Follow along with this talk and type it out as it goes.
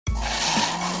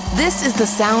This is the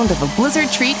sound of a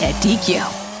blizzard treat at DQ.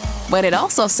 But it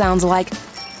also sounds like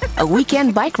a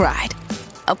weekend bike ride,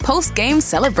 a post-game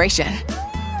celebration,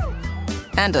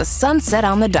 and a sunset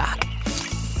on the dock.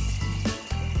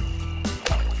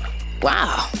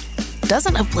 Wow,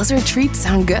 doesn't a blizzard treat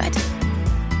sound good?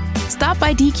 Stop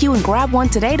by DQ and grab one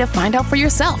today to find out for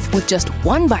yourself with just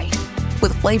one bite,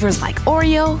 with flavors like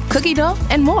Oreo, cookie dough,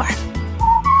 and more.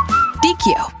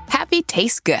 DQ, happy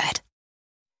tastes good.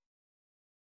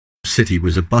 City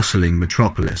was a bustling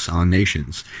metropolis, our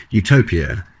nation's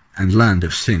utopia and land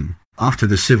of sin. After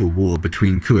the civil war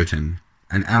between Kuwaitan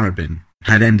and Arabin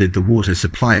had ended, the water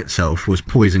supply itself was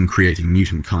poison, creating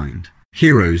mutant kind.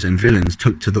 Heroes and villains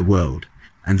took to the world,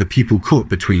 and the people caught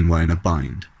between were in a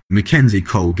bind. Mackenzie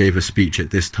Cole gave a speech at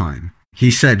this time. He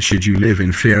said, should you live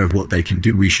in fear of what they can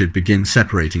do, we should begin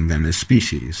separating them as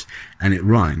species, and it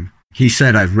rhymed. He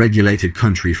said, I've regulated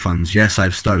country funds, yes,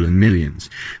 I've stolen millions,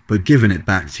 but given it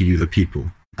back to you the people.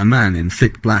 A man in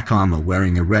thick black armor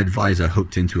wearing a red visor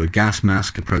hooked into a gas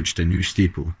mask approached a new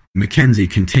steeple. Mackenzie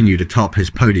continued atop his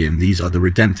podium, these are the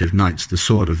redemptive knights, the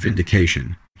sword of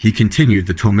vindication. He continued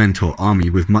the Tormentor army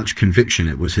with much conviction.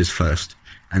 It was his first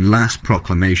and last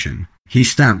proclamation. He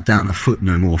stamped down a foot,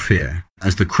 no more fear.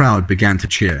 As the crowd began to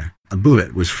cheer, a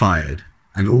bullet was fired,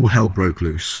 and all hell broke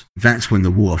loose. That's when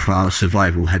the war for our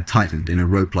survival had tightened in a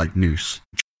rope-like noose.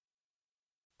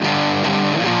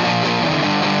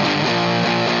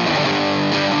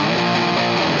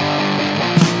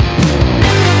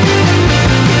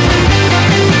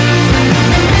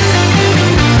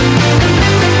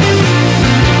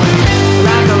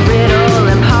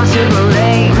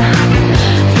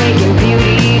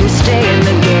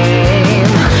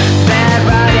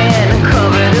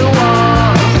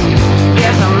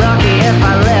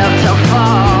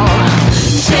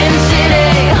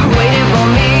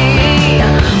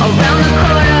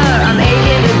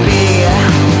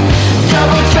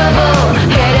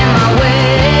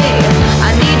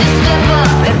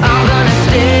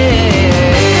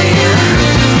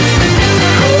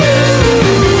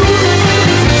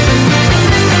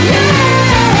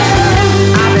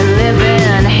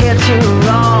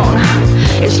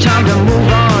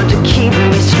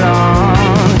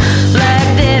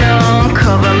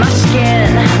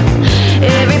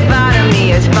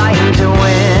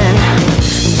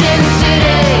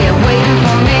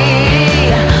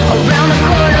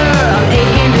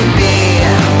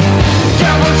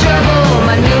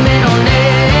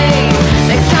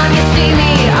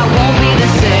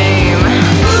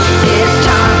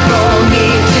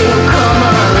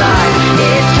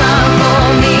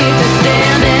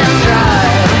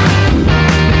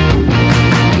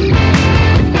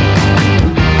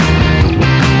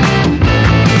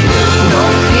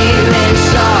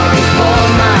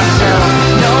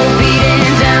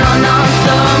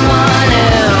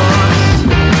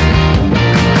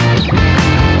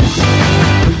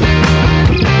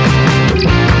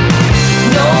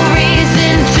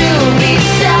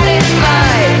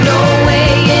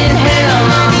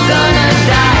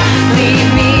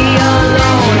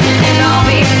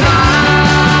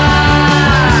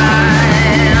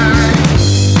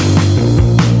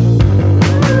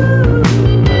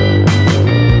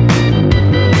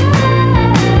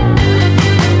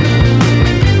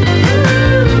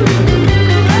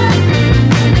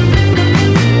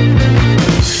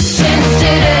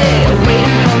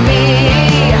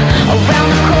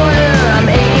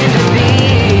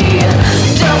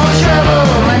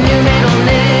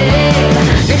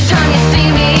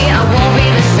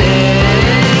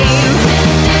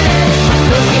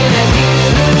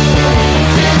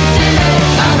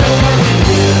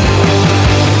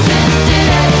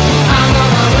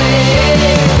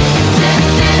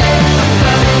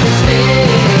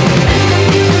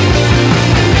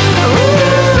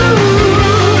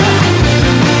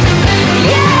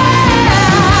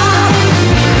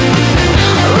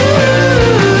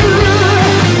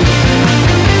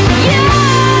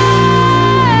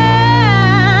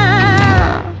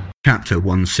 Chapter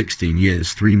 1, 16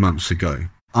 years 3 months ago.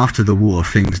 After the war,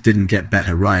 things didn't get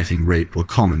better. Rioting, rape were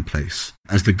commonplace.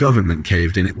 As the government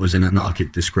caved in, it was an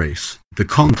anarchic disgrace. The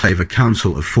conclave, a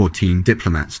council of 14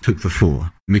 diplomats, took the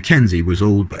fore. Mackenzie was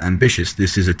old but ambitious.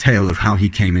 This is a tale of how he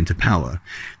came into power.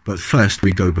 But first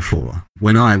we go before.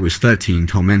 When I was 13,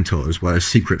 Tormentors were a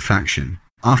secret faction.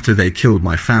 After they killed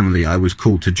my family, I was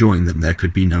called to join them. There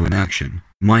could be no inaction.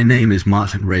 My name is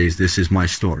Martin Reyes, this is my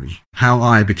story. How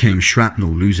I became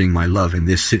shrapnel, losing my love in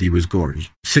this city was gory.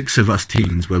 6 of us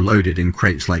teens were loaded in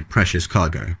crates like precious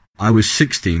cargo. I was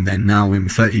 16 then, now I'm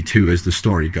 32 as the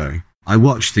story go. I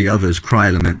watched the others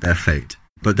cry, lament their fate.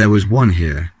 But there was one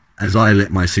here, As I lit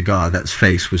my cigar, that's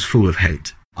face was full of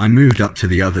hate. I moved up to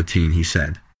the other teen, he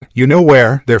said. You know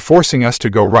where, they're forcing us to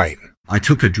go right. I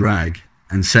took a drag,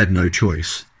 and said no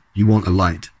choice. You want a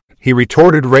light? He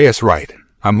retorted, Reyes right.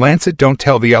 I'm Lancet, don't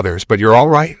tell the others, but you're all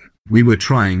right? We were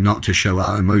trying not to show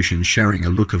our emotions, sharing a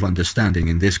look of understanding.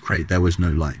 In this crate there was no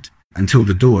light, until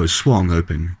the doors swung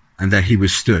open, and there he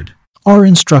was stood. Our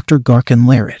instructor Garkin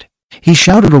Larid. He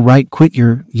shouted, all right, quit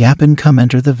your yappin', come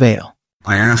enter the Vale.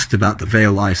 I asked about the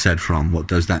Vale. I said, from what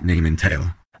does that name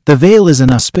entail? The Vale is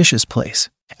an auspicious place.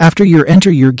 After you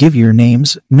enter your give your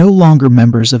names, no longer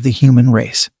members of the human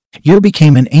race. You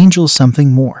became an angel,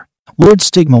 something more. Lord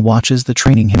Stigma watches the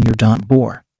training him your daunt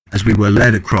bore. As we were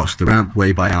led across the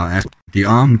rampway by our escort, the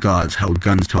armed guards held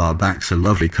guns to our backs, a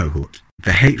lovely cohort.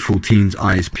 The hateful teen's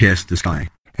eyes pierced the sky.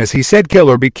 As he said, kill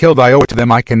or be killed, I owe it to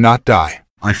them, I cannot die.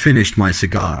 I finished my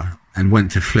cigar, and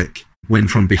went to flick, when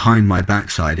from behind my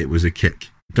backside it was a kick.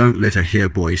 Don't litter here,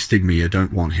 boy, Stigma, you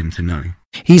don't want him to know.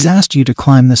 He's asked you to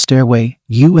climb the stairway,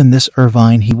 you and this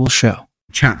Irvine he will show.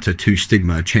 Chapter 2,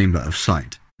 Stigma, Chamber of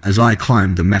Sight. As I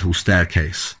climbed the metal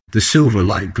staircase, the silver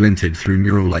light glinted through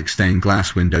mural-like stained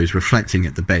glass windows reflecting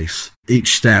at the base.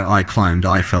 Each stair I climbed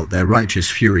I felt their righteous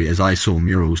fury as I saw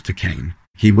murals to Cain.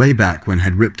 He way back when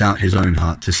had ripped out his own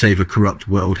heart to save a corrupt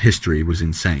world. History was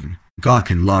insane.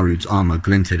 Garkin Larud's armor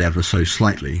glinted ever so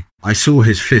slightly. I saw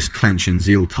his fist clench and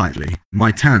zeal tightly.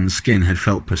 My tanned skin had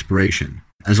felt perspiration.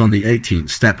 As on the 18th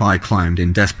step I climbed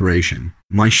in desperation.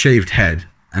 My shaved head,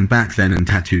 and back then and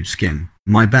tattooed skin.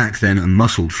 My back then and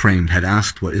muscled framed had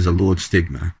asked, what is a Lord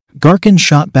Stigma? Garkin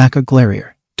shot back a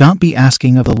glarier. Don't be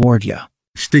asking of the Lord, ya.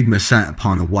 Stigma sat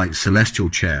upon a white celestial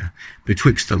chair,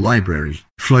 betwixt the library.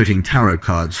 Floating tarot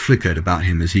cards flickered about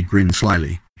him as he grinned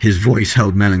slyly. His voice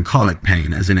held melancholic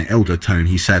pain as in an elder tone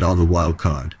he said, "Are the wild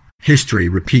card." History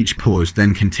repeats, paused,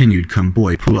 then continued, "Come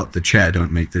boy, pull up the chair,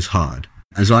 don't make this hard."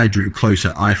 As I drew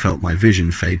closer I felt my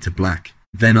vision fade to black.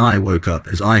 Then I woke up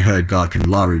as I heard Garkin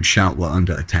Larud shout, "We're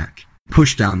under attack.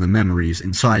 Push down the memories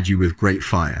inside you with great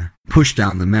fire. Push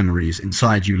down the memories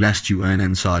inside you lest you earn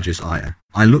Ensarge's ire."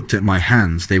 I looked at my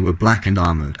hands, they were black and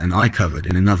armored and I covered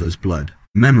in another's blood.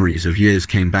 Memories of years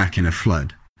came back in a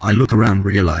flood. I look around,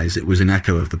 realize it was an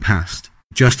echo of the past.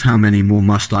 Just how many more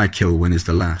must I kill, when is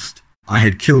the last? I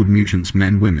had killed mutants,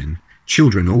 men, women,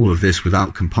 children, all of this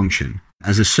without compunction.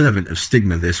 As a servant of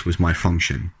Stigma this was my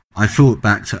function. I thought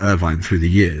back to Irvine through the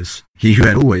years, he who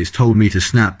had always told me to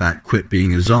snap back, quit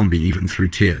being a zombie even through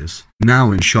tears.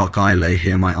 Now in shock I lay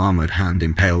here, my armored hand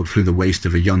impaled through the waist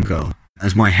of a young girl.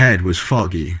 As my head was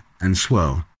foggy and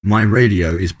swirl, my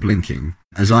radio is blinking.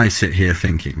 As I sit here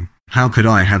thinking, how could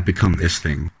I have become this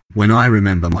thing? When I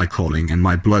remember my calling and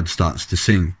my blood starts to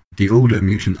sing. The older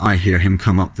mutant, I hear him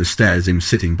come up the stairs, him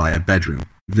sitting by a bedroom.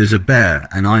 There's a bear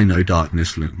and I know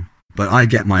darkness loom. But I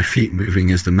get my feet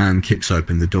moving as the man kicks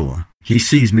open the door. He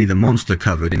sees me, the monster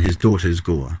covered in his daughter's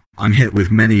gore. I'm hit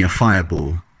with many a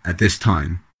fireball at this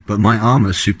time, but my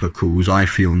armor super cools, I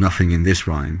feel nothing in this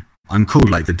rhyme. I'm cold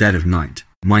like the dead of night.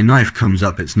 My knife comes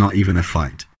up, it's not even a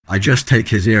fight. I just take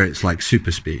his ear, it's like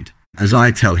super speed. As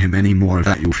I tell him any more of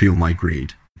that, you'll feel my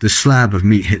greed. The slab of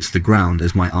meat hits the ground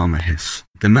as my armor hiss.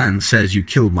 The man says, "You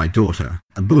killed my daughter."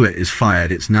 A bullet is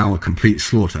fired, it's now a complete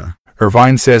slaughter.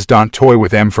 Irvine says, "Don't toy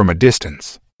with them from a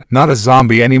distance. Not a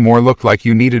zombie anymore, looked like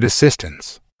you needed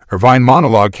assistance." Irvine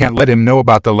monologue, can't let him know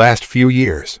about the last few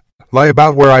years. Lie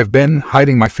about where I've been,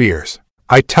 hiding my fears.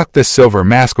 I tuck the silver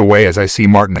mask away as I see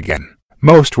Martin again.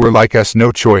 Most were like us,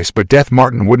 no choice but death.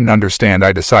 Martin wouldn't understand,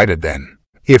 I decided then.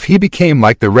 If he became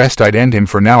like the rest, I'd end him.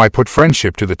 For now I put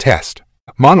friendship to the test.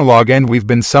 Monologue end, we've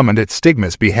been summoned at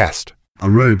Stigma's behest. A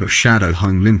robe of shadow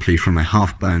hung limply from a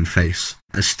half-burned face.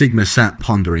 As Stigma sat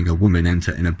pondering, a woman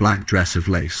entered in a black dress of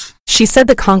lace. She said,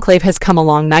 "The conclave has come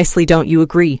along nicely, don't you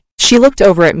agree?" She looked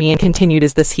over at me and continued,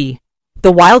 "Is this he?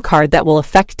 The wild card that will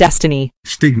affect destiny?"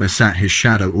 Stigma sat, his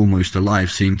shadow almost alive,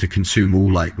 seemed to consume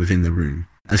all light within the room.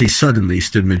 As he suddenly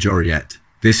stood, Majoriet,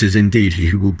 this is indeed he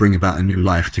who will bring about a new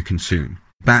life to consume.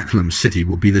 Backlum City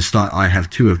will be the start. I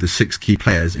have 2 of the 6 key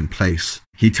players in place.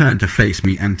 He turned to face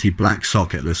me, empty black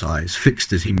socketless eyes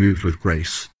fixed as he moved with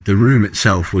grace. The room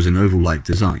itself was an oval-like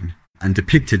design, and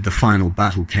depicted the final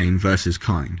battle, Cain versus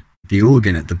Cain. The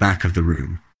organ at the back of the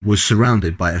room was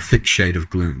surrounded by a thick shade of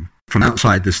gloom. From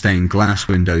outside the stained glass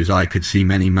windows I could see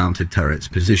many mounted turrets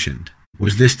positioned.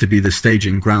 Was this to be the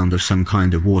staging ground of some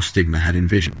kind of war Stigma had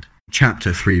envisioned?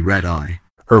 Chapter 3, Red Eye.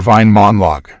 Irvine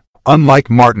monologue. Unlike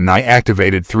Martin, I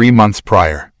activated 3 months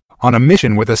prior. On a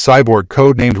mission with a cyborg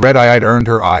codenamed Red Eye, I'd earned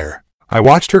her ire. I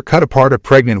watched her cut apart a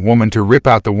pregnant woman to rip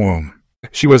out the womb.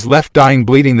 She was left dying,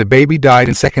 bleeding. The baby died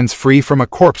in seconds, free from a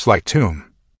corpse-like tomb.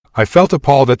 I felt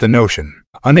appalled at the notion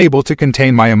unable to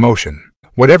contain my emotion.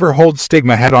 Whatever hold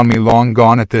stigma had on me long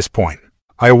gone at this point.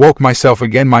 I awoke myself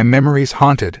again, my memories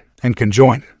haunted and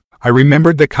conjoined. I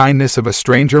remembered the kindness of a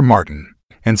stranger, Martin,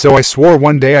 and so I swore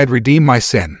one day I'd redeem my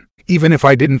sin, even if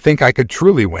I didn't think I could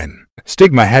truly win.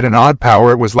 Stigma had an odd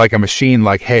power. It was like a machine,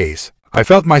 like haze. I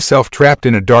felt myself trapped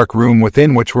in a dark room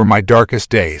within which were my darkest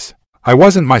days. I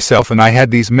wasn't myself, and I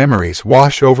had these memories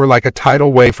wash over like a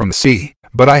tidal wave from the sea.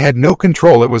 But I had no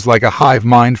control. It was like a hive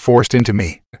mind forced into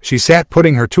me. She sat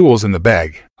putting her tools in the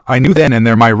bag. I knew then and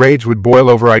there my rage would boil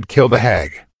over. I'd kill the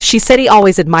hag. She said he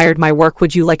always admired my work.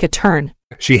 Would you like a turn?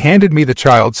 She handed me the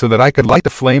child so that I could light the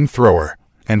flamethrower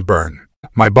and burn.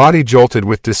 My body jolted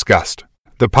with disgust.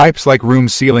 The pipes like room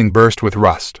ceiling burst with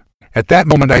rust. At that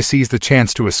moment I seized the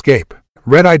chance to escape.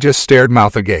 Red Eye just stared,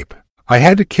 mouth agape. I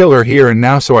had to kill her here and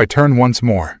now, so I turned once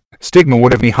more. Stigma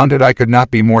would have me hunted, I could not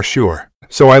be more sure.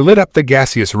 So I lit up the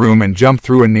gaseous room and jumped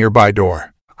through a nearby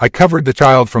door. I covered the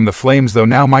child from the flames, though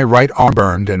now my right arm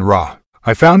burned and raw.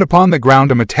 I found upon the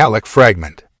ground a metallic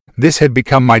fragment. This had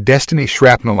become my destiny,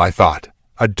 shrapnel I thought.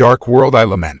 A dark world I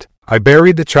lament. I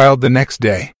buried the child the next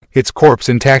day. Its corpse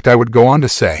intact, I would go on to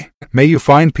say. May you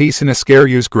find peace in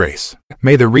Iscario's grace.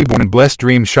 May the reborn and blessed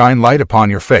dream shine light upon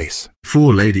your face.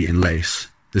 For Lady in Lace,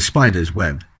 the spider's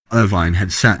web, Irvine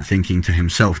had sat thinking to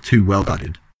himself, too well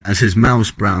guarded. As his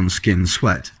mouse brown skin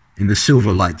sweat, in the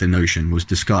silver light the notion was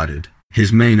discarded.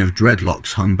 His mane of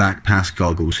dreadlocks hung back past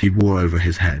goggles he wore over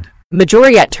his head.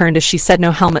 Majoriette turned as she said,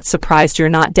 no helmet, surprised you're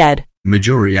not dead.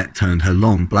 Majoriette turned, her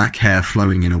long black hair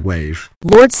flowing in a wave.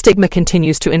 Lord Stigma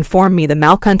continues to inform me the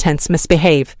malcontents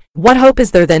misbehave. What hope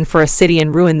is there then for a city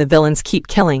in ruin? The villains keep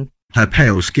killing. Her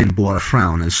pale skin bore a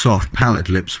frown as soft pallid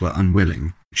lips were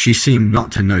unwilling. She seemed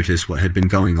not to notice what had been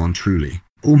going on truly.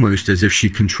 Almost as if she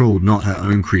controlled not her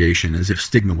own creation, as if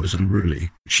Stigma was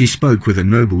unruly. She spoke with a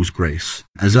noble's grace,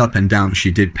 as up and down she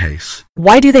did pace.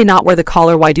 Why do they not wear the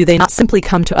collar? Why do they not simply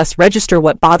come to us? Register?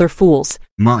 What bother fools?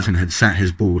 Martin had sat,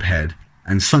 his bald head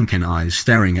and sunken eyes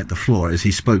staring at the floor as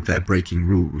he spoke their breaking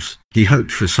rules. He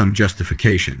hoped for some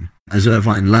justification, as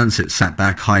Irvine Lancet sat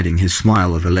back hiding his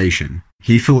smile of elation.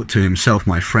 He thought to himself,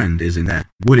 my friend is in there.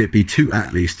 Would it be two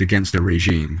at least against a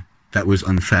regime that was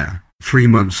unfair? 3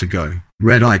 months ago,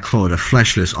 Red Eye clawed a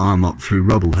fleshless arm up through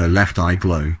rubble, her left eye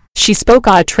glow. She spoke,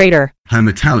 ah, traitor. Her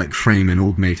metallic frame an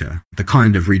augmata, the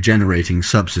kind of regenerating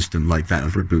subsystem like that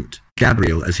of Reboot.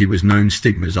 Gabriel, as he was known,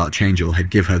 Stigma's archangel, had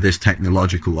give her this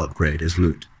technological upgrade as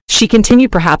loot. She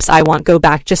continued, perhaps I won't go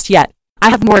back just yet. I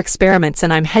have more experiments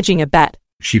and I'm hedging a bet.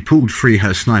 She pulled free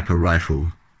her sniper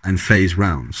rifle and phase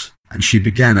rounds, and she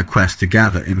began a quest to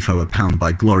gather info a pound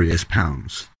by glorious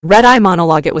pounds. Red Eye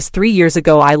monologue. It was 3 years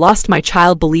ago I lost my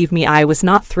child. Believe me, I was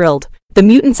not thrilled. The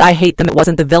mutants, I hate them. It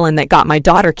wasn't the villain that got my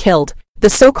daughter killed. The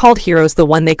so-called heroes, the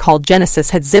one they called Genesis,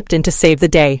 had zipped in to save the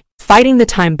day. Fighting the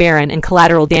Time Baron and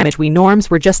collateral damage, we norms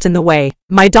were just in the way.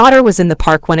 My daughter was in the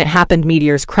park when it happened.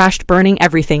 Meteors crashed, burning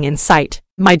everything in sight.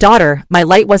 My daughter, my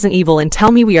light wasn't evil, and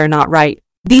tell me we are not right.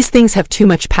 These things have too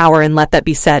much power, and let that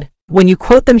be said. When you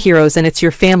quote them heroes and it's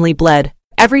your family bled.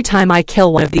 Every time I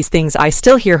kill one of these things I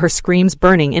still hear her screams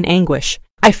burning in anguish.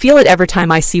 I feel it every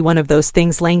time I see one of those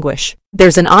things languish.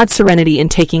 There's an odd serenity in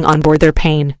taking on board their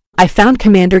pain. I found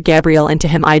Commander Gabriel and to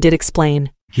him I did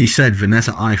explain. He said,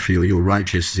 Vanessa, I feel your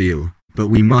righteous zeal, but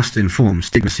we must inform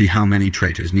Stigma, see how many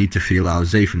traitors need to feel our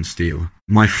Zaphan steel.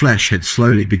 My flesh had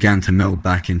slowly began to meld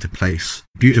back into place.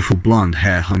 Beautiful blonde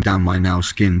hair hung down my now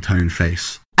skin-toned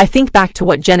face. I think back to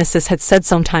what Genesis had said,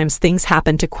 sometimes things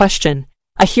happen to question.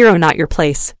 A hero, not your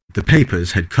place. The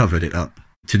papers had covered it up.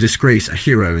 To disgrace a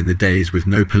hero in the days with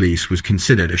no police was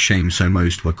considered a shame, so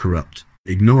most were corrupt.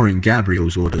 Ignoring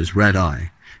Gabriel's orders, Red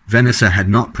Eye, Vanessa had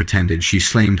not pretended. She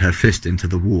slammed her fist into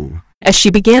the wall. As she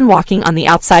began walking on the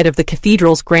outside of the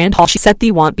cathedral's grand hall, she said,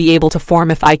 thee won't be able to form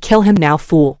if I kill him now,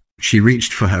 fool. She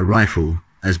reached for her rifle,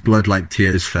 as blood like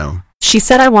tears fell. She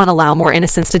said, I won't allow more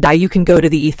innocents to die. You can go to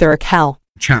the etheric hell.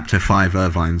 Chapter 5,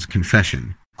 Irvine's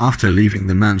Confession. After leaving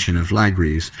the mansion of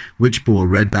Lagries, which bore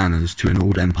red banners to an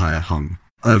old empire hung,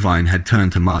 Irvine had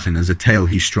turned to Martin as a tale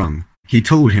he strung. He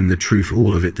told him the truth,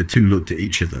 all of it. The two looked at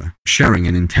each other, sharing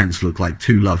an intense look like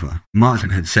two lovers. Martin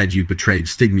had said, you betrayed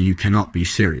Stigma, you cannot be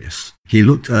serious. He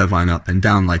looked Irvine up and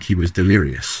down like he was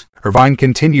delirious. Irvine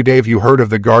continued, Dave, you heard of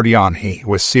the Guardian? He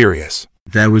was serious.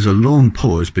 There was a long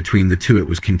pause between the two. It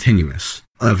was continuous.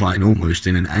 Irvine, almost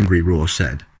in an angry roar,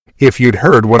 said, if you'd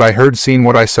heard what I heard, seen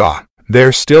what I saw.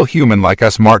 They're still human like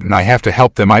us, Martin. I have to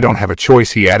help them. I don't have a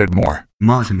choice, he added more.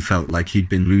 Martin felt like he'd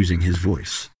been losing his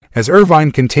voice. As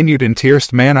Irvine continued in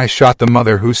tears, man, I shot the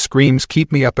mother whose screams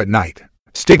keep me up at night.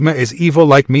 Stigma is evil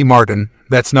like me, Martin.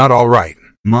 That's not all right.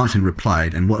 Martin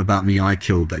replied, and what about me? I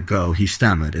killed that girl, he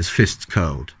stammered as fists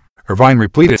curled. Irvine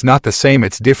replied, it's not the same,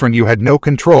 it's different, you had no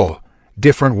control.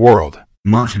 Different world.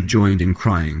 Martin joined in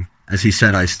crying, as he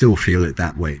said, I still feel it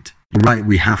that weight. Right,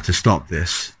 we have to stop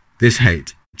this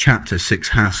hate. Chapter 6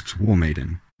 Hask's War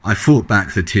Maiden. I fought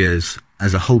back the tears,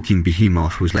 as a hulking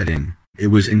behemoth was led in. It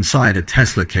was inside a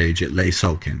Tesla cage it lay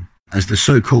sulking, as the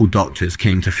so-called doctors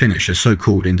came to finish a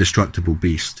so-called indestructible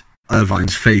beast.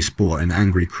 Irvine's face bore an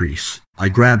angry crease. I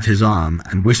grabbed his arm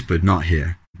and whispered, not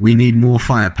here. We need more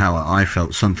firepower. I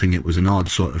felt something, it was an odd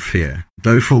sort of fear.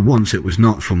 Though for once it was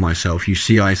not for myself, you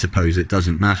see, I suppose it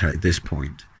doesn't matter at this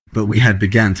point. But we had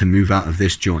began to move out of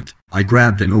this joint. I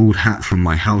grabbed an old hat from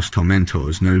my house.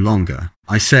 Tormentors no longer.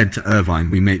 I said to Irvine,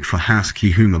 we make for Hask,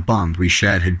 he whom a bond we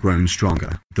shared had grown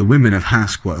stronger. The women of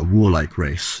Hask were a warlike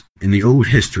race. In the old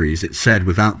histories it said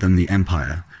without them the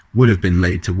empire would have been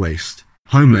laid to waste.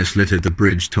 Homeless littered the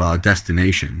bridge to our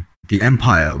destination. The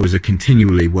empire was a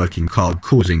continually working cog,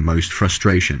 causing most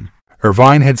frustration.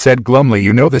 Irvine had said glumly,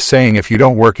 you know the saying, if you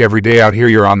don't work every day out here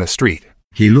you're on the street.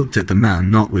 He looked at the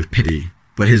man not with pity,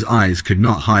 but his eyes could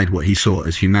not hide what he saw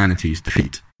as humanity's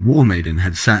defeat. War Maiden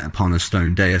had sat upon a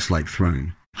stone dais-like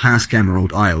throne. Hask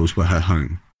Emerald Isles were her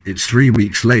home. It's 3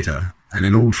 weeks later, and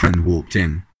an old friend walked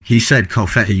in. He said,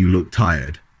 Confetti, you look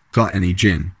tired. Got any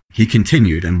gin? He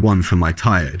continued, and one for my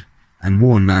tired and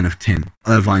worn man of tin.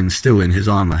 Irvine, still in his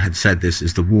armor, had said, this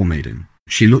is the War Maiden.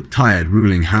 She looked tired,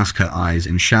 ruling Hask, her eyes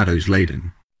in shadows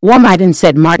laden. War Maiden,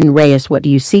 said Martin Reyes, what do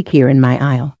you seek here in my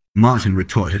isle? Martin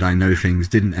retorted, I know things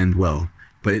didn't end well,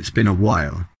 but it's been a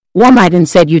while. War Maiden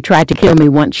said, you tried to kill me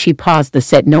once. She paused, the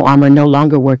said, no armor, no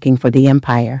longer working for the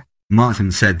empire.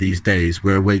 Martin said, these days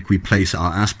we're awake, we place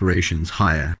our aspirations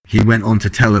higher. He went on to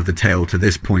tell of the tale, to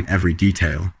this point every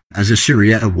detail, as a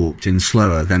Surietta walked in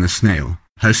slower than a snail.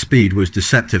 Her speed was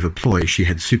deceptive, a ploy, she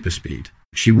had super speed.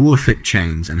 She wore thick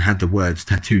chains and had the words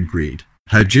tattooed greed.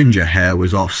 Her ginger hair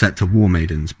was offset to War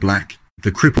Maiden's black.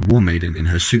 The crippled War Maiden in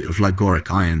her suit of ligoric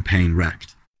iron, pain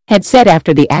racked, had said,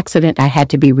 after the accident I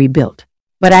had to be rebuilt.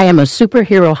 But I am a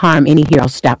superhero, harm any hero,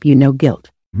 stop you, no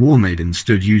guilt. War Maiden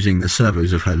stood using the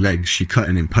servos of her legs. She cut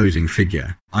an imposing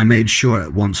figure. I made sure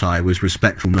at once I was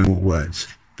respectful, no more words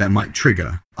that might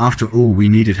trigger. After all, we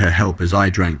needed her help as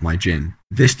I drank my gin.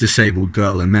 This disabled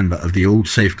girl, a member of the old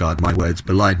safeguard, my words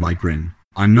belied my grin.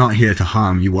 I'm not here to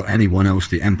harm you or anyone else.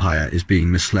 The empire is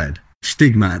being misled.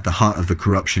 Stigma at the heart of the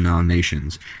corruption our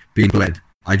nations being bled.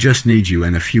 I just need you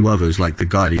and a few others like the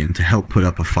Guardian to help put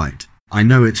up a fight. I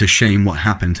know it's a shame what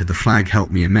happened to the flag.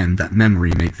 Help me amend that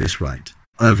memory, make this right.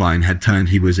 Irvine had turned.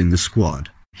 He was in the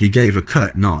squad. He gave a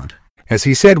curt nod. As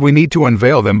he said, we need to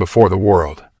unveil them before the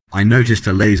world. I noticed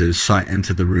a laser's sight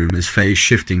enter the room as phase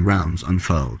shifting rounds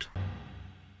unfurled.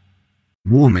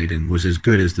 War Maiden was as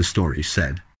good as the story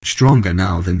said. Stronger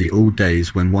now than the old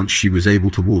days when once she was able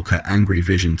to walk. Her angry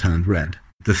vision turned red.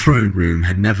 The throne room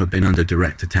had never been under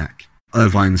direct attack.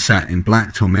 Irvine sat in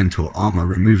black Tormentor armor,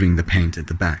 removing the paint at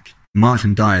the back.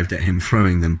 Martin dived at him,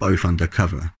 throwing them both under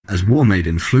cover, as War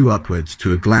Maiden flew upwards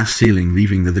to a glass ceiling,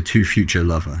 leaving the two future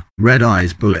lover. Red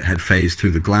Eye's bullet had phased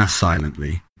through the glass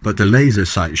silently, but the laser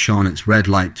sight shone its red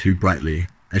light too brightly,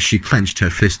 as she clenched her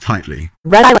fist tightly.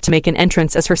 Red Eye to make an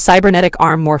entrance as her cybernetic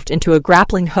arm morphed into a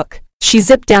grappling hook. She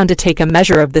zipped down to take a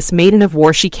measure of this maiden of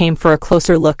war. She came for a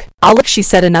closer look. I'll look, she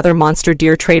said, another monster,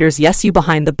 dear traitors, yes, you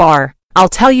behind the bar. I'll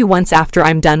tell you once, after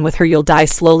I'm done with her you'll die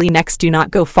slowly. Next, do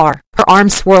not go far. Her arm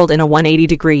swirled in a 180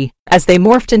 degree. As they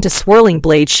morphed into swirling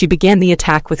blades, she began the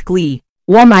attack with glee.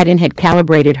 War Maiden had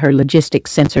calibrated her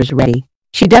logistics sensors ready.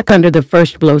 She ducked under the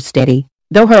first blow steady.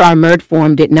 Though her armored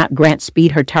form did not grant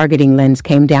speed, her targeting lens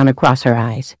came down across her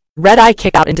eyes. Red Eye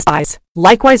kicked out in disguise,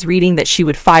 likewise reading that she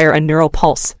would fire a neural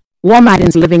pulse. War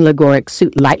Maiden's living ligoric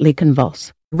suit lightly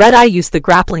convulsed. Red Eye used the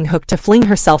grappling hook to fling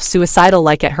herself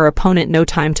suicidal-like at her opponent. No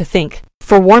time to think.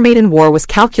 For War Maiden, war was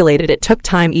calculated. It took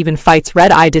time, even fights.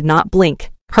 Red Eye did not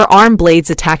blink. Her arm blades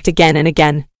attacked again and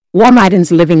again. War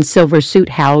Maiden's living silver suit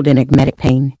howled in enigmatic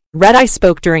pain. Red Eye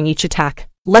spoke during each attack.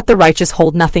 Let the righteous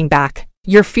hold nothing back.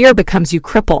 Your fear becomes you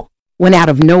cripple. When out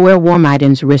of nowhere War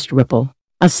Maiden's wrist ripple.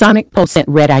 A sonic pulse sent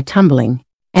Red Eye tumbling.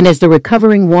 And as the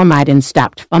recovering War Maiden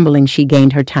stopped fumbling, she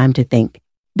gained her time to think.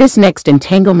 This next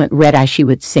entanglement, Red Eye, she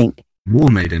would sink. War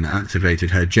Maiden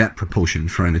activated her jet propulsion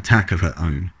for an attack of her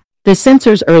own. The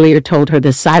sensors earlier told her the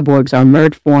cyborg's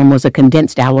armored form was a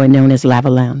condensed alloy known as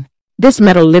lavalaun. This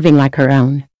metal, living like her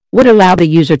own, would allow the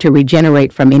user to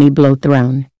regenerate from any blow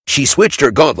thrown. She switched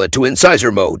her gauntlet to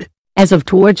incisor mode. As of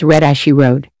towards Red Eye she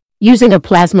rode, using a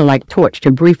plasma-like torch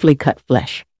to briefly cut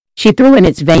flesh. She threw in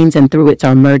its veins and through its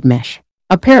armored mesh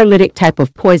a paralytic type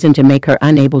of poison to make her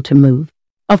unable to move.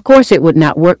 Of course it would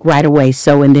not work right away,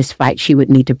 so in this fight she would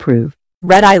need to prove.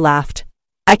 Red-Eye laughed.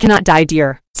 I cannot die,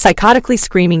 dear. Psychotically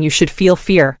screaming, you should feel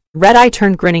fear. Red-Eye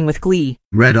turned grinning with glee.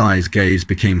 Red-Eye's gaze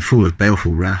became full of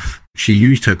baleful wrath. She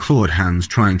used her clawed hands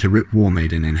trying to rip War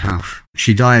Maiden in half.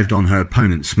 She dived on her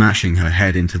opponent, smashing her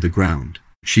head into the ground.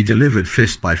 She delivered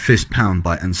fist by fist, pound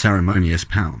by unceremonious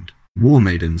pound. War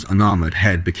Maiden's unarmored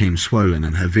head became swollen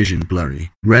and her vision blurry.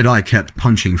 Red-Eye kept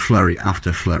punching flurry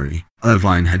after flurry.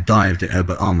 Irvine had dived at her,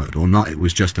 but armored or not, it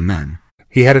was just a man.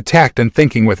 He had attacked and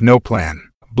thinking with no plan.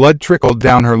 Blood trickled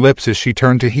down her lips as she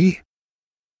turned to he.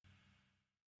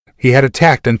 He had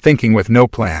attacked and thinking with no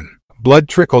plan. Blood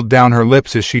trickled down her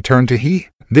lips as she turned to he.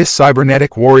 This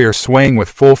cybernetic warrior swaying with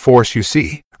full force, you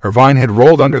see. Irvine had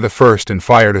rolled under the first and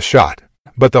fired a shot.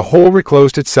 But the hole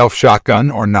reclosed itself,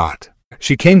 shotgun or not.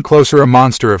 She came closer, a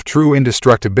monster of true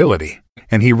indestructibility,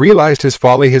 and he realized his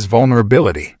folly, his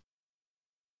vulnerability.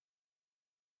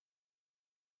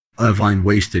 Irvine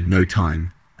wasted no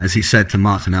time, as he said to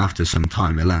Martin after some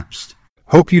time elapsed.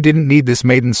 Hope you didn't need this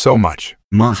maiden so much.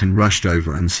 Martin rushed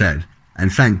over and said,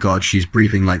 and thank God she's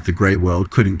breathing like the great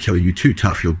world couldn't kill you, too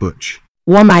tough, your butch.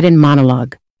 War Maiden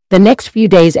monologue. The next few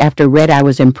days after Red-Eye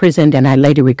was imprisoned and I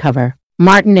lay to recover,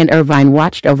 Martin and Irvine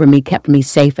watched over me, kept me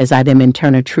safe as I them in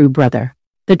turn a true brother.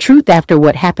 The truth after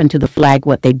what happened to the flag,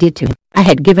 what they did to him, I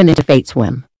had given into fate's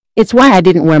whim. It's why I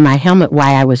didn't wear my helmet,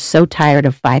 why I was so tired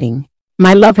of fighting.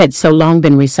 My love had so long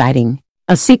been reciting.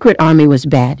 A secret army was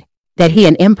bad. That he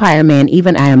an empire man,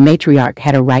 even I a matriarch,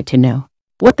 had a right to know.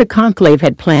 What the conclave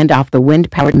had planned off the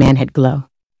wind-powered man had glow.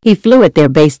 He flew at their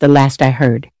base, the last I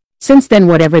heard. Since then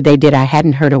whatever they did I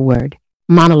hadn't heard a word.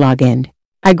 Monologue end.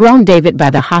 I groan David by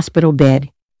the hospital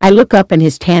bed. I look up and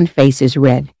his tanned face is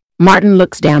red. Martin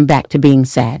looks down, back to being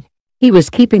sad. He was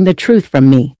keeping the truth from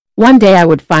me. One day I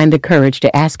would find the courage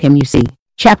to ask him, you see.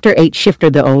 Chapter 8,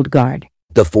 Shifter the Old Guard.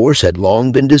 The force had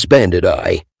long been disbanded,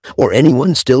 or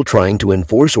anyone still trying to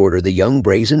enforce order. The young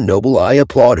brazen noble, I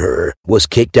applaud her, was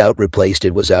kicked out, replaced,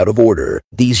 it was out of order.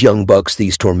 These young bucks,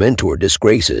 these tormentor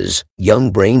disgraces,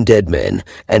 young brain dead men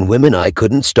and women, I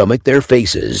couldn't stomach their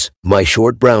faces. My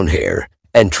short brown hair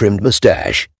and trimmed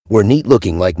mustache were neat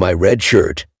looking like my red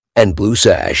shirt and blue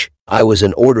sash. I was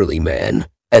an orderly man,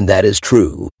 and that is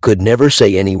true. Could never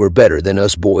say any were better than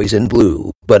us boys in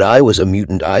blue. But I was a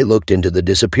mutant. I looked into the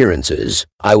disappearances.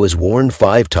 I was warned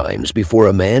 5 times before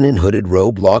a man in hooded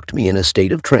robe locked me in a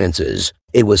state of trances.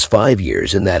 It was 5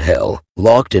 years in that hell,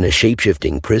 locked in a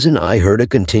shape-shifting prison. I heard a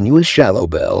continuous shallow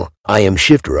bell. I am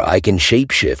shifter. I can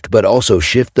shape-shift, but also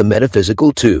shift the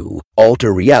metaphysical too.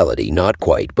 Alter reality, not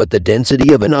quite, but the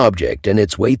density of an object and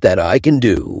its weight, that I can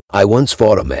do. I once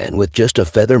fought a man with just a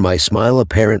feather. My smile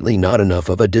apparently not enough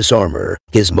of a disarmor.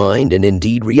 His mind and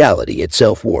indeed reality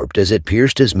itself warped as it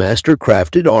pierced his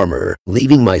master-crafted armor.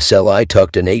 Leaving my cell, I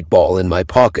tucked an 8-ball in my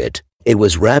pocket. It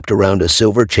was wrapped around a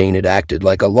silver chain. It acted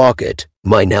like a locket.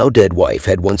 My now dead wife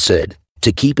had once said,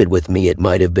 to keep it with me. It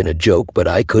might have been a joke, but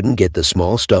I couldn't get the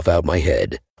small stuff out my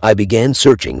head. I began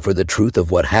searching for the truth of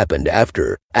what happened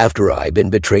after I been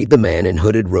betrayed. The man in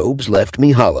hooded robes left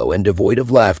me hollow and devoid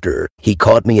of laughter. He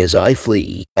caught me as I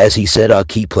flee, as he said, "Ah,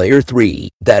 key player 3,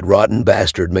 that rotten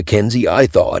bastard Mackenzie," I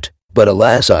thought. But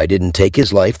alas, I didn't take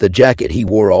his life. The jacket he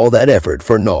wore, all that effort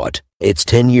for naught. It's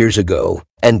 10 years ago,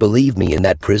 and believe me, in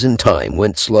that prison time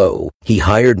went slow. He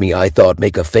hired me, I thought,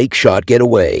 make a fake shot, get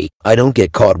away. I don't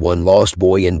get caught, one lost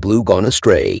boy in blue gone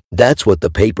astray. That's what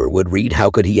the paper would read. How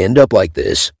could he end up like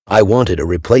this? I wanted a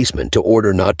replacement to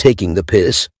order, not taking the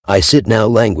piss. I sit now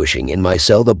languishing in my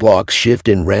cell. The blocks shift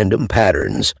in random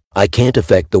patterns. I can't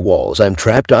affect the walls. I'm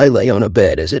trapped. I lay on a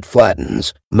bed as it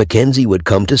flattens. Mackenzie would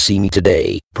come to see me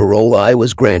today. Parole I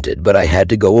was granted, but I had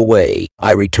to go away.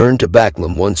 I returned to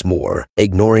Backlum once more,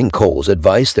 ignoring Cole's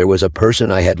advice. There was a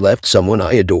person I had left, someone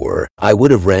I adore. I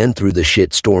would have ran through the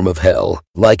shit storm of hell,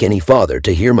 like any father,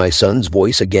 to hear my son's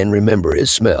voice again, remember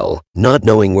his smell. Not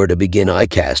knowing where to begin, I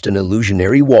cast an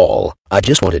illusionary wall. I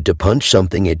just wanted to punch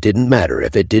something. It didn't matter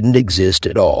if it didn't exist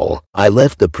at all. I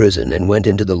left the prison and went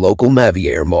into the local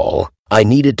Mavier mall. I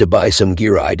needed to buy some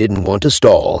gear. I didn't want to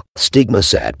stall. Stigma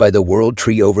sat by the world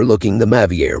tree overlooking the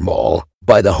Mavier mall.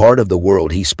 By the heart of the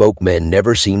world he spoke. Men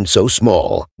never seemed so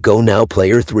small. Go now,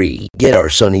 player 3. Get our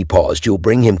son. He paused. You'll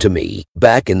bring him to me.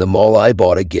 Back in the mall I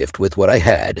bought a gift with what I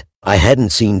had. I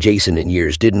hadn't seen Jason in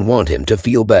years. Didn't want him to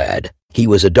feel bad. He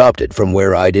was adopted from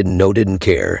where I didn't know, didn't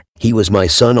care. He was my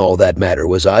son. All that mattered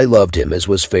was I loved him as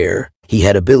was fair. He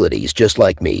had abilities just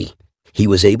like me. He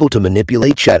was able to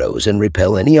manipulate shadows and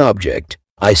repel any object.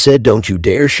 I said, don't you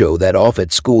dare show that off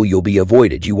at school. You'll be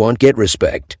avoided. You won't get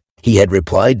respect. He had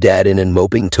replied Dad in a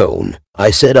moping tone.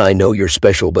 I said I know you're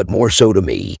special but more so to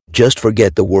me. Just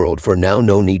forget the world for now,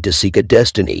 no need to seek a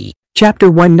destiny. Chapter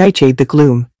 1 Nightshade the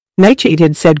Gloom. Nightshade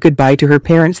had said goodbye to her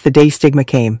parents the day Stigma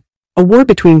came. A war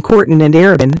between Corton and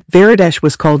Arabin, Veridesh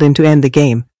was called in to end the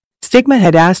game. Stigma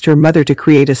had asked her mother to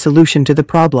create a solution to the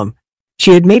problem.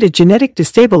 She had made a genetic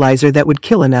destabilizer that would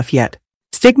kill enough yet.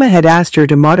 Stigma had asked her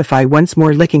to modify once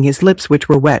more, licking his lips which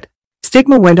were wet.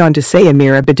 Stigma went on to say,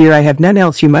 Amira Badir, I have none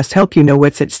else, you must help, you know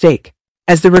what's at stake.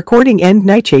 As the recording ended,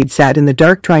 Nightshade sat in the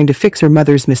dark trying to fix her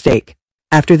mother's mistake.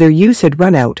 After their use had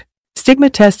run out, Stigma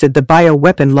tested the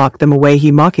bio-weapon, locked them away,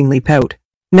 he mockingly pout.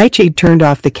 Nightshade turned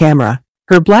off the camera.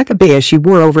 Her black abaya she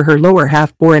wore over her lower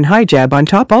half bore an hijab on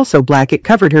top, also black, it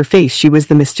covered her face. She was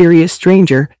the mysterious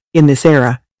stranger in this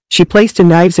era. She placed her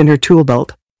knives in her tool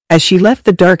belt. As she left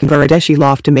the dark Varadeshi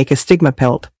loft to make a Stigma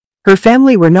pelt. Her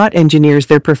family were not engineers,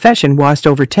 their profession was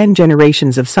over 10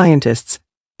 generations of scientists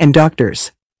and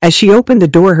doctors. As she opened the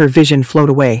door, her vision flowed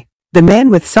away. The man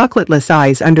with socketless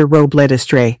eyes under robe led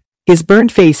astray. His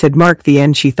burned face had marked the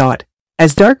end, she thought.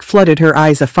 As dark flooded her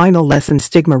eyes, a final lesson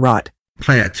Stigma wrought.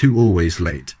 Play at 2 always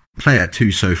late. Play at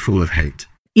 2 so full of hate.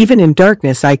 Even in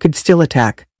darkness I could still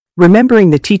attack. Remembering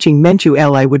the teaching Menchu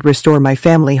El, I would restore my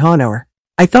family honor.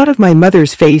 I thought of my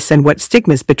mother's face and what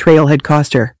Stigma's betrayal had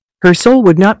cost her. Her soul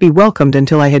would not be welcomed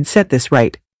until I had set this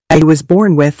right. I was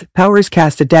born with powers,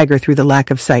 cast a dagger through the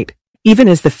lack of sight. Even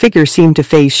as the figure seemed to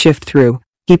phase shift through,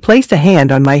 he placed a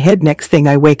hand on my head. Next thing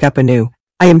I wake up anew.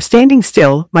 I am standing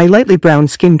still, my lightly brown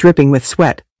skin dripping with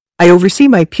sweat. I oversee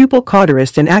my pupil,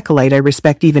 cauterist and acolyte I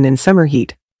respect even in summer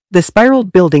heat. The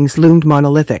spiraled buildings loomed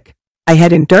monolithic. I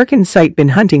had in darkened sight been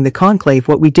hunting the conclave,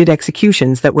 what we did,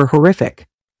 executions that were horrific.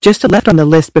 Just a left on the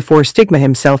list before Stigma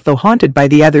himself, though haunted by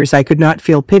the others I could not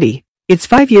feel pity. It's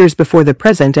 5 years before the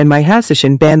present and my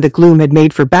Hassashan band the gloom had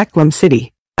made for Backglum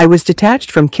City. I was detached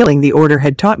from killing, the order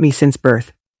had taught me since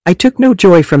birth. I took no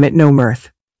joy from it, no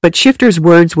mirth. But Shifter's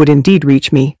words would indeed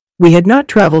reach me. We had not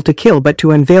traveled to kill but to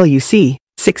unveil, you see.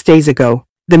 6 days ago,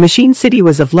 the machine city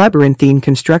was of labyrinthine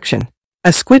construction.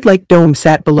 A squid-like dome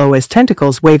sat below, as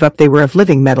tentacles wave up they were of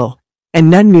living metal,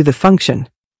 and none knew the function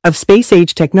of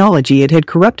space-age technology. It had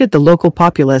corrupted the local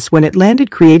populace when it landed,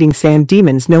 creating sand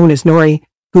demons known as Nori,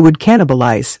 who would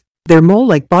cannibalize their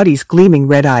mole-like bodies, gleaming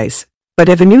red eyes. But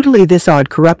eventually this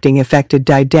odd corrupting effect had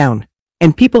died down,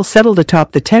 and people settled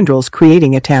atop the tendrils,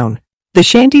 creating a town. The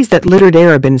shanties that littered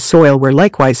Arabin's soil were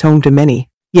likewise home to many,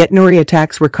 yet Nori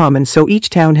attacks were common, so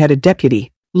each town had a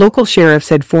deputy. Local sheriffs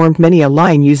had formed many a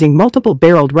line using multiple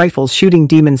barreled rifles, shooting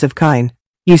demons of kine.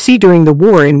 You see, during the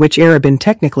war in which Arabin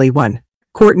technically won,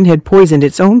 Corton had poisoned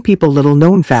its own people. Little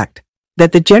known fact,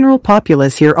 that the general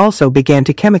populace here also began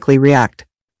to chemically react.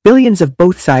 Billions of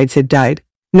both sides had died.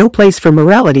 No place for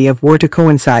morality of war to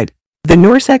coincide. The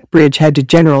Norsak Bridge had to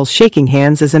generals shaking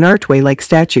hands as an archway-like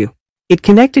statue. It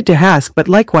connected to Hask but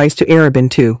likewise to Arabin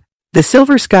too. The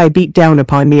silver sky beat down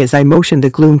upon me as I motioned the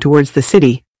gloom towards the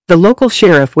city. The local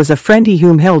sheriff was a friend, he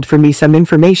whom held for me some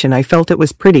information. I felt it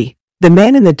was pretty. The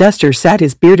man in the duster sat,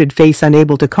 his bearded face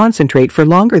unable to concentrate for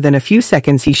longer than a few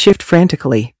seconds. He shifted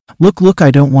frantically. Look,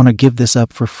 I don't want to give this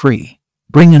up for free.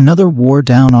 Bring another war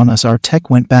down on us. Our tech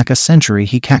went back a century,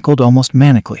 he cackled almost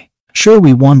manically. Sure,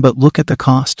 we won, but look at the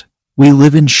cost. We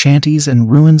live in shanties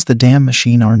and ruins the damn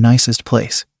machine, our nicest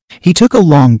place. He took a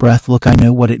long breath. Look, I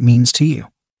know what it means to you.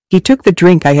 He took the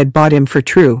drink I had bought him for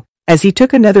true. As he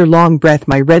took another long breath,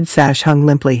 my red sash hung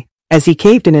limply. As he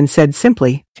caved in and said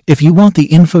simply, if you want the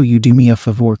info, you do me a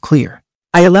favor, clear.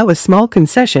 I allow a small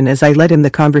concession as I let him the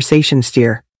conversation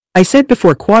steer. I said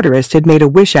before, Quaterist had made a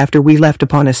wish after we left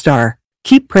upon a star.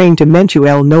 Keep praying to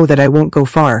Menchuel, know that I won't go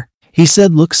far. He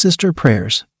said, look, sister,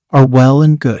 prayers are well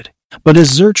and good, but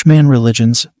as Zerchman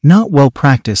religion's not well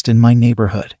practiced in my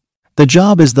neighborhood. The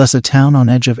job is thus a town on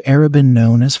edge of Arabin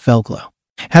known as Felglow.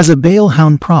 Has a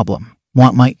Balehound problem.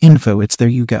 Want my info? It's there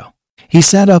you go. He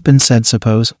sat up and said,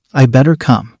 suppose I better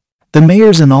come. The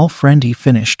mayor's an all friend, he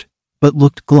finished, but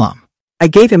looked glum. I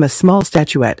gave him a small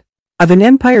statuette of an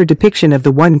empire depiction of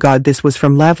the one god. This was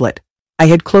from Lavlet. I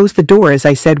had closed the door as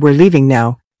I said, we're leaving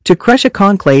now, to crush a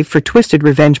conclave for twisted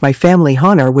revenge my family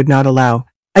Hanar would not allow.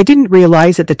 I didn't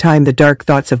realize at the time the dark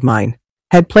thoughts of mine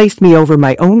had placed me over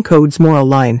my own code's moral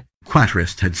line.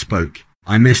 Quaterist had spoke.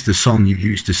 I missed the song you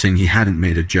used to sing. He hadn't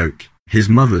made a joke. His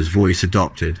mother's voice,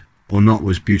 adopted or not,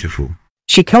 was beautiful.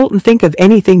 She couldn't think of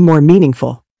anything more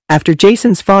meaningful. After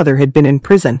Jason's father had been in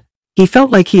prison, he felt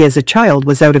like he as a child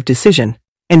was out of decision.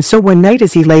 And so one night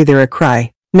as he lay there a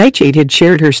cry, Nightshade had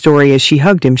shared her story. As she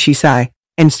hugged him she sighed,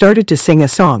 and started to sing a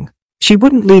song. She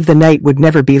wouldn't leave, the night would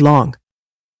never be long.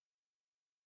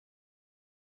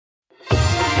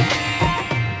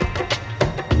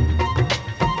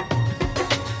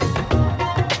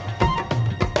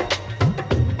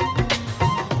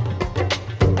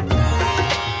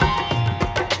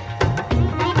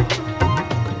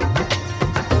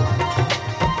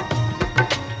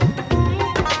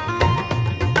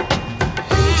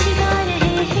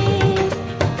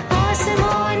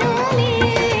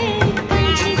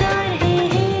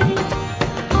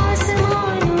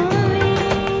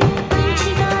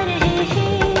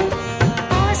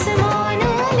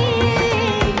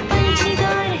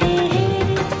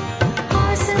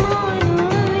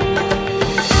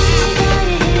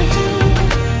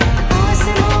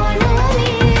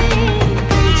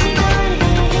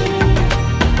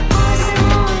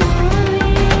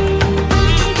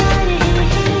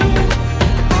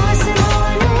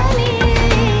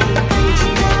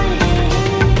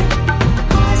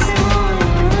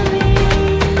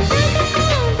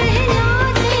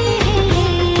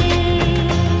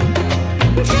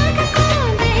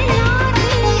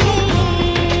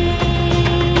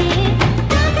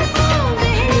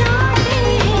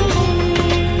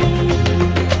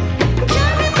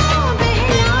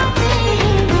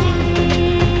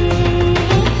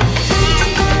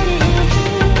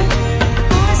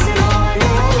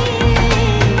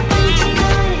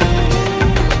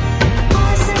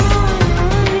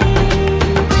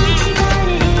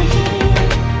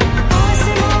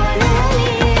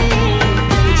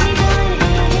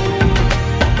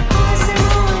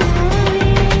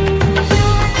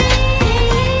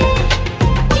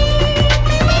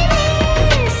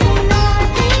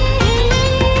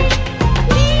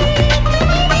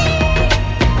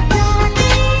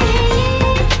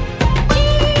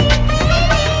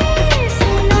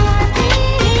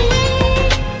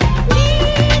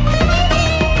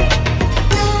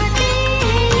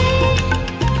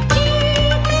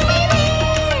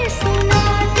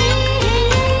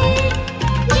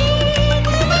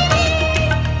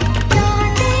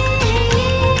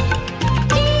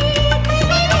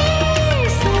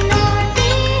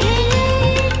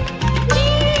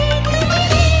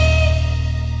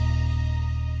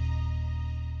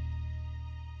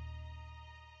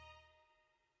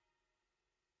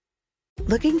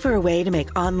 Looking for a way to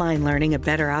make online learning a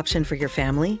better option for your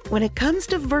family? When it comes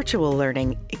to virtual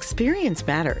learning, experience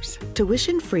matters.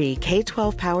 Tuition-free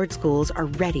K-12 powered schools are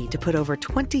ready to put over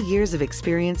 20 years of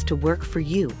experience to work for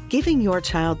you, giving your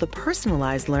child the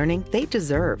personalized learning they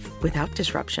deserve without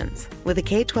disruptions. With a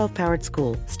K-12 powered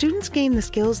school, students gain the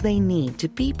skills they need to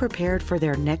be prepared for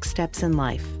their next steps in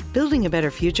life, building a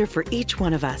better future for each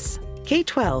one of us.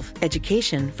 K-12,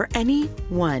 education for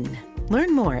anyone.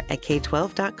 Learn more at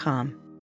k12.com.